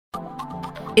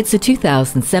It's a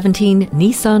 2017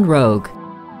 Nissan Rogue.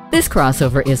 This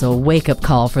crossover is a wake-up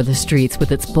call for the streets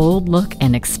with its bold look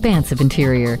and expansive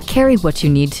interior. Carry what you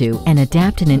need to and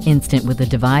adapt in an instant with the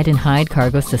divide and hide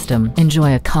cargo system.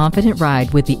 Enjoy a confident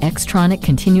ride with the Xtronic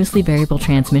continuously variable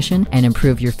transmission and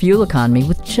improve your fuel economy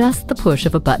with just the push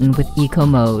of a button with Eco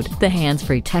Mode. The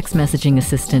hands-free text messaging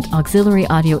assistant, auxiliary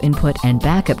audio input, and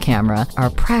backup camera are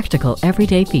practical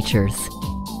everyday features.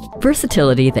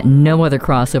 Versatility that no other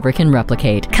crossover can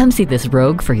replicate. Come see this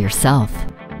Rogue for yourself.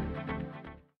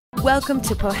 Welcome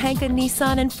to Pohanka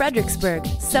Nissan in Fredericksburg.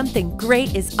 Something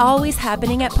great is always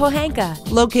happening at Pohanka.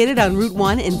 Located on Route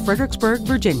 1 in Fredericksburg,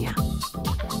 Virginia.